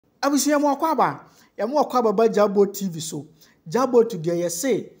Abusia mo akwaba. Ya mo akwaba ba Jabo TV so. Jabo to dia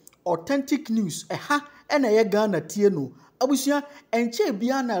say authentic news ha na ye Ghana tie no. Abusia enche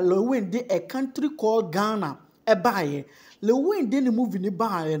bia na Lilwin de a country called Ghana baye. Lilwin de ni movie ni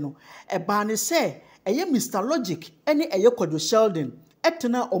baye no. Ba ne say eye Mr Logic ene eye Kojo Sheldon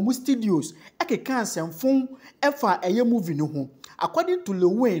etena omu studios ekeka asemfon efa eye movie no ho. According to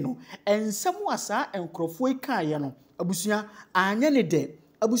Lilwin no ensem wasa enkrofo ikaye no. Abusia anya ne de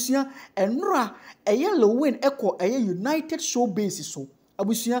abusia enura eye Lilwin eko eye United Showbiz so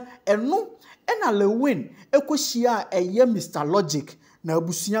abusia eno ena Lilwin eko hia eye Mr Logic na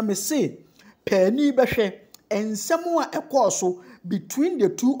abusia me say pani behwe ensem a eko so between the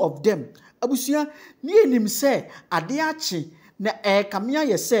two of them abusia ni enim say ade achi na kamia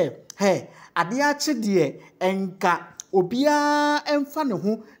ye say he ade achi de enka obia emfa ne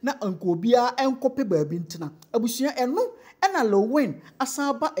ho na anka obia enkope baabi ntina abusia eno ena Lilwin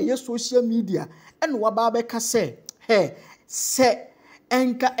asaba eye social media ena waba be ka say he se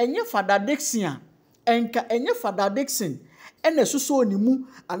enka enye Fadda Dickson enka enye Fadda Dickson ena suso onimu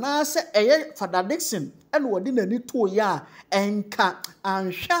ana se eye Fadda Dickson ena wodi nani to ya enka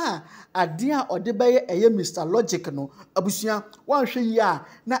anhwa ade a ode beye eye Mr Logic no abusia wanhwe ya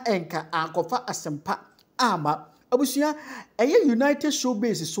na enka akofa asempa ama abusia eye United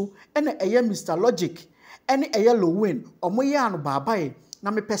Showbiz so ena eye Mr Logic ene eye Lilwin omoye anu baabae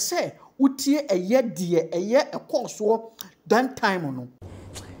na mepese utie eye die eye ekoso dan time no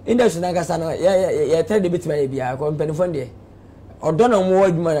industry na kasa no ya trade bit ma bia ko penifon de odono mo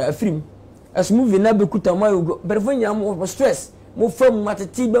adwuma na afrim as movie na bekuta mo penifon nya mo stress mo fam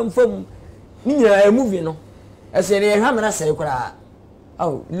mateti bam fam ni nya movie no ese ne ha mena sey kura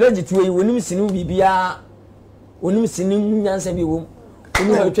aw legit we wonim sinu bibia wonim sinu nyansa bi wo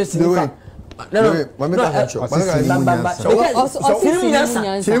onu ha twesi fa no mama ka cho mama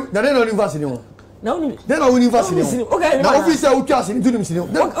na no university no na uni then na university okay na officer u class ni tunim sinu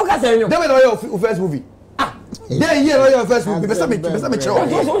okay say you dem na your first movie then here your first movie be some show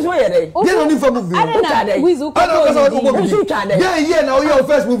so here dey then only for movie okay we zo then here now your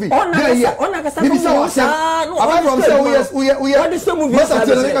first movie then here on ka say apart from say we what is the movie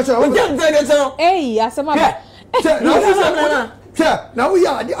hey asema now we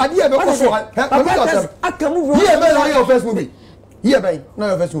are idea be ko so aka movie here be now your first movie here be now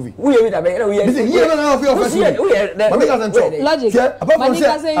your first movie we that be here now your first movie Logic apart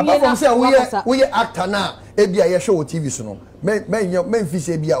from say we actor now e bia ye show TV so no men fi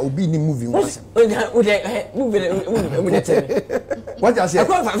say bia obi ni movie was movie what you say I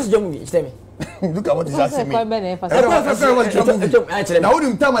can't find movie tell me look at what is asking me now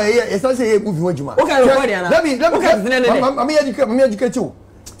you tell me you say movie wajuma okay let me educate you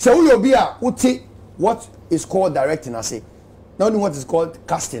say we obi a uti what is called directing I say not only what is called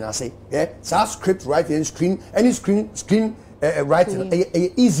casting I say yeah so script writing screen writing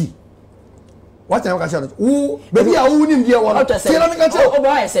easy what time can say who baby a who nim there one say let me can say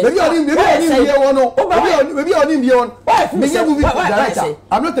baby a nim there one no baby a nim there one me a movie director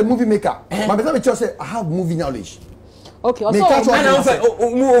I'm not a movie maker my better me just say I have movie knowledge okay also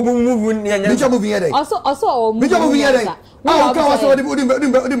movie here also movie here ah ka waso odi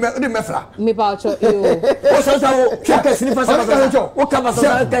mefra me pa cho yo o so ka snifa sa o ka ba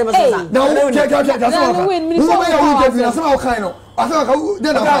sa ka ba sa na o check so we na so ka no asa ka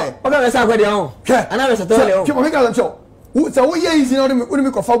de na fa o ka sa kwa de ho ana be sa to le ho ke mo ka lan cho so we ye easy na odi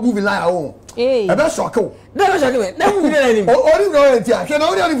me ko fa movie line ho e be shock o na be shock me na movie na ni odi no e tia ke na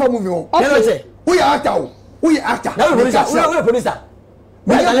odi fa movie ho ke che we actor na we producer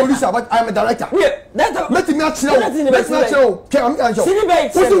I'm a producer, but I'm a director. Let me not know. Let me not know. I'm going to show.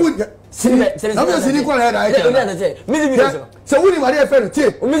 So we are friend.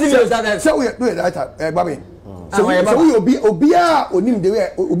 So we do it, Bobby. So we will be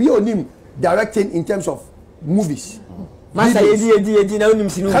Onim directing in terms of movies. Master, can you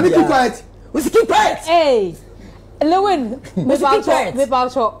keep quiet? We keep quiet. Hey, Lilwin, me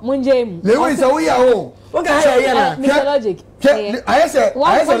paucho, munjem. Lilwin, so we are home. Okay, Mr Logic. I say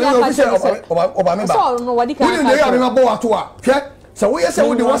Obama. So no what you can. So we say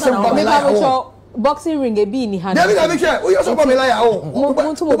we want some Obama boxing ring e bi ni hand. David Abike, we also Obama like oh.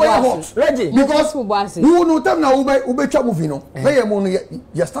 Ready. Because you know time now we try movie no. Where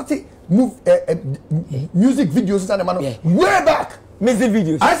you started music videos and man way back. Music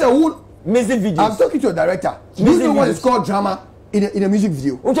videos. I say who music videos. I'm talking to a director. You know what is called drama in a music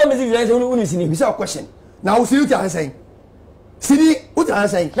video. What music video is only we say a question. Now, see what you are saying. See What are you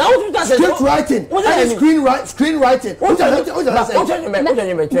saying? Now what you say? Script writing. And screenwriting. What are you saying?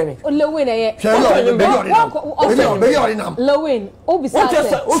 Lilwin eh. Lilwin.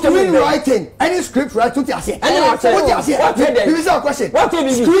 Screenwriting. Any script writing. What are you saying? This is our question.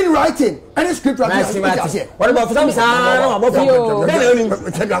 Screenwriting. Any script writing. What about for some sound?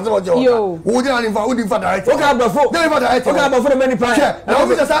 Yo. Who didn't for direct? Okay, about for the many parts. Now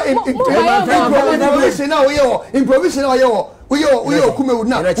we just improvisation now. Improvisation now. We are kume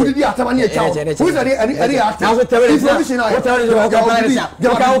na. We did the atamani child. Who is any actor? Now tell me improvisation now. What tell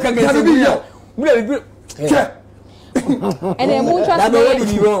And then mo trust me.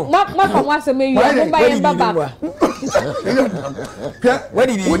 Ma come once me you mo buy baba. Where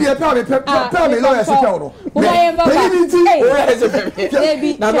did you? We dey pay me lawyer say no. Mo buy baba.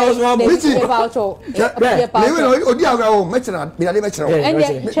 Baby. Na no so mo biti. Lewe odi agwa o mechira me dey mechira o.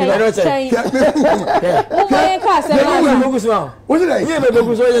 Mo buy ka say me. What did I? You be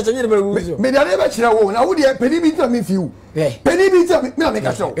go so you say you be go. Me dey mechira o. Na wo dey penny biti me fiu. Penny biti me na make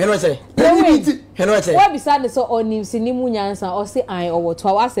a show. You know say. Penny biti. You know say. What beside the so on sinimu nyansa or say I or to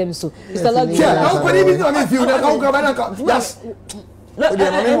our same so Mr. Lodge. Yeah, penny biti me fiu. Na ka yes.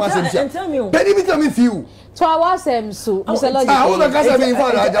 Tell me. Penny biti me fiu. To our same so Mr. Lodge. Ah, we ka say me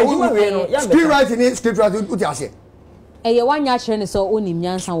for script writing what you say. Eh ye wan ya chere ne so onim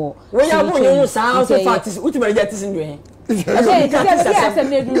nyansa wo. We ya bo nyu sa so facts. Uti get this in you. Yes,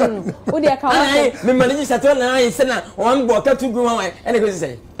 me do. O de ka wa. Me manage settle na I say na one go ka tu gu wan. Ene go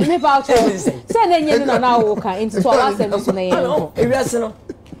say. Me ba cho. Say na nye no na wo ka into to our same so na ye. No, e wi no.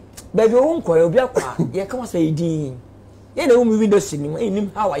 Baby won ko obi akwa. Ye ka wasa edin. Ye na wo mu window sinim.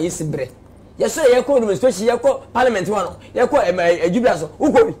 Enim how aye sibre. Ye so ye ko administration ye ko parliament one. Ye ko ejubia so.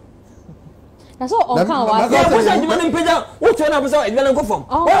 Wo ko bi. Na so on kan wa. Ya ko say jima nim peja. Wo cho na busa edwan ko fom.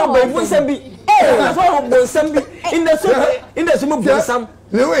 Wo ba bu sam bi. Na so wo bu sam bi. In the so bu sam.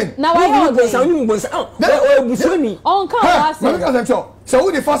 Lilwin. Na wa yo go sam ni bu sam. O bu so ni. On kan wa say. Mami ka say so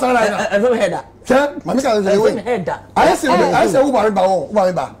who the first line na? From header. Mami ka say Lilwin. Header. I say who ba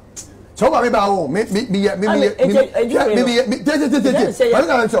ba. So ba o me Mami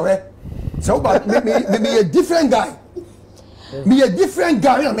ka say so ba me a different guy. Me a different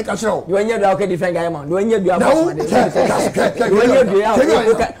guy na make a show. You anya do different guy man. You anya do about. You anya do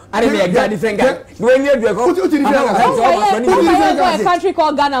I be a different guy. You anya do go. Who different guy? A country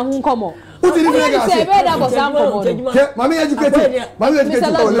called Ghana who come on. Who different guy? Say where that was am come. Mami educated. Mami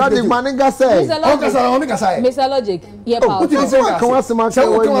Maninga say. Mr. Logic. Yeah, Who different guy?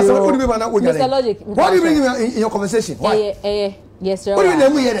 Mr. Logic. What do you bring in your conversation? Why? Yes sir. What do you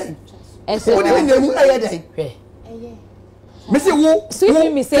name here then? What do you name here then? Missy wo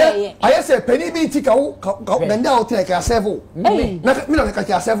sweet me say I say penny be tika wo benda o take a several na me na make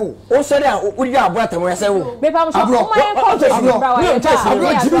a several o so there o di abota mo say wo me pa mo so mo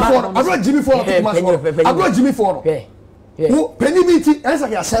Jimmy for Jimmy for wo penny be tika answer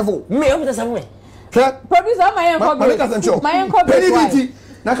ya several me o ta several producer my enko penny be tika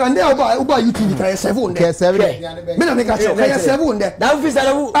na kan dey oba YouTube ka several there me na make a show ka several there da officer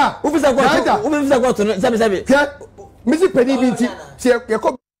na wo officer go to sabe Missy Penny Binti,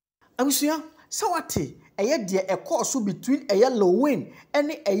 Abusia, Sawati, a year dear a course between a yellow win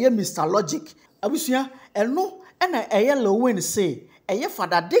and a year Mr. Logic. Abusia, and no, and a yellow win say, a year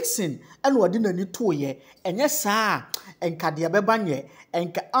Fadda Dickson, and what didn't need 2 year, and yes, sir, and Kadia Bebanye,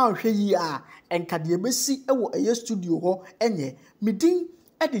 and Ka ya, and Kadia Bessi, a year studio ho, and ye, meeting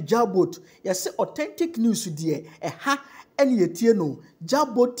at the Jabot, yes, authentic news, dear, a ha, and ye tiano,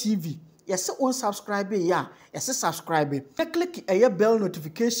 Jabot TV. Yes, on subscribe ya. Yes, subscribe. Click a bell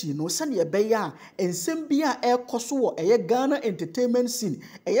notification. No send your beya and send be a air koso a Ghana entertainment scene.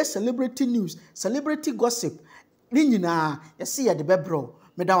 A celebrity news, celebrity gossip. Nina, you see at the bebro.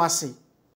 Medawasi.